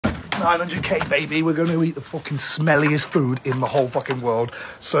900k, baby. We're going to eat the fucking smelliest food in the whole fucking world.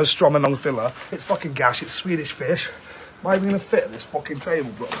 So Stromanong filler. It's fucking gash. It's Swedish fish. Am I even going to fit at this fucking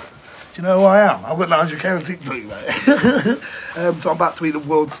table, bro? Do you know who I am? I've got 900k on TikTok, mate. So I'm about to eat the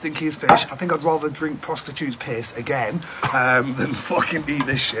world's stinkiest fish. I think I'd rather drink prostitute's piss again than fucking eat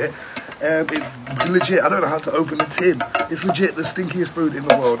this shit. It's legit. I don't know how to open the tin. It's legit the stinkiest food in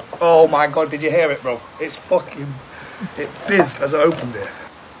the world. Oh my god, did you hear it, bro? It's fucking... It fizzed as I opened it.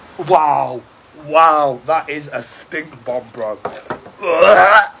 Wow. Wow, that is a stink bomb, bro.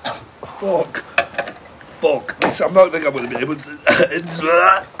 Fuck. Fuck. Listen, I don't think I'm going to be able to...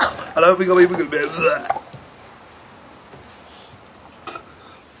 I don't think I'm even going to be able to...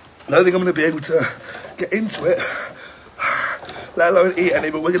 I don't think I'm going to be able to get into it, let alone eat any,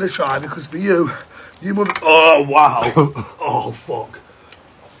 but we're going to try, because for you mother... Oh, wow. Oh, fuck.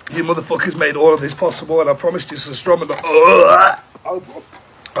 You motherfuckers made all of this possible, and I promised you some Stromanong...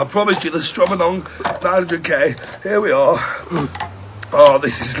 I promised you the Stromanong 900k. Here we are. Oh,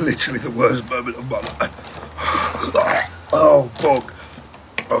 this is literally the worst moment of my life. Oh, fuck.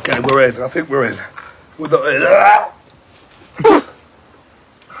 Okay, we're in. I think we're in. We're not in.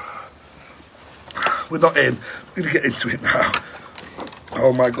 We're not in. We're going to get into it now.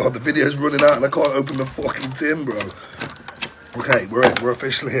 Oh, my God. The video's running out, and I can't open the fucking tin, bro. Okay, we're in. We're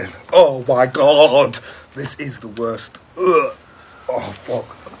officially in. Oh, my God. This is the worst. Ugh. Oh, fuck.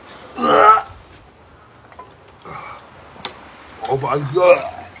 Oh, my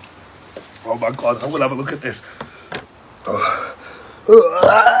God. Oh, my God. I'm going to have a look at this.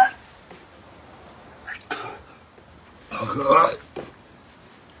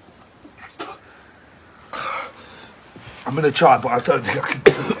 I'm going to try, but I don't think I can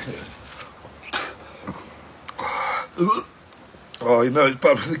do it. Oh, you know, it's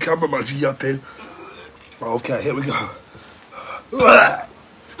bad for the cameraman's yapping. Okay, here we go.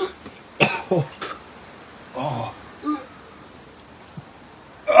 Oh.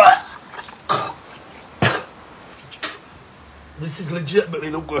 This is legitimately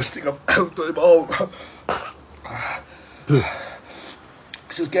the worst thing I've ever done in my whole life.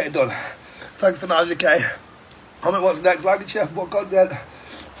 It's just getting done. Thanks for 900k. Comment what's next, like and share for more content.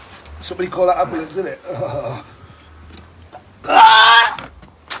 Somebody call that ambulance, innit?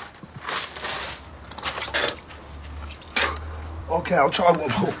 Okay, I'll try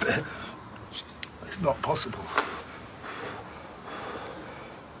one more bit. It's not possible.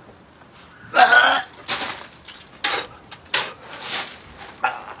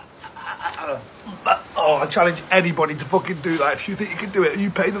 Oh, I challenge anybody to fucking do that. If you think you can do it and you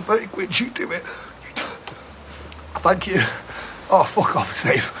pay the 30 quid, you do it. Thank you. Oh, fuck off,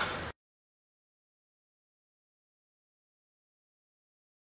 safe.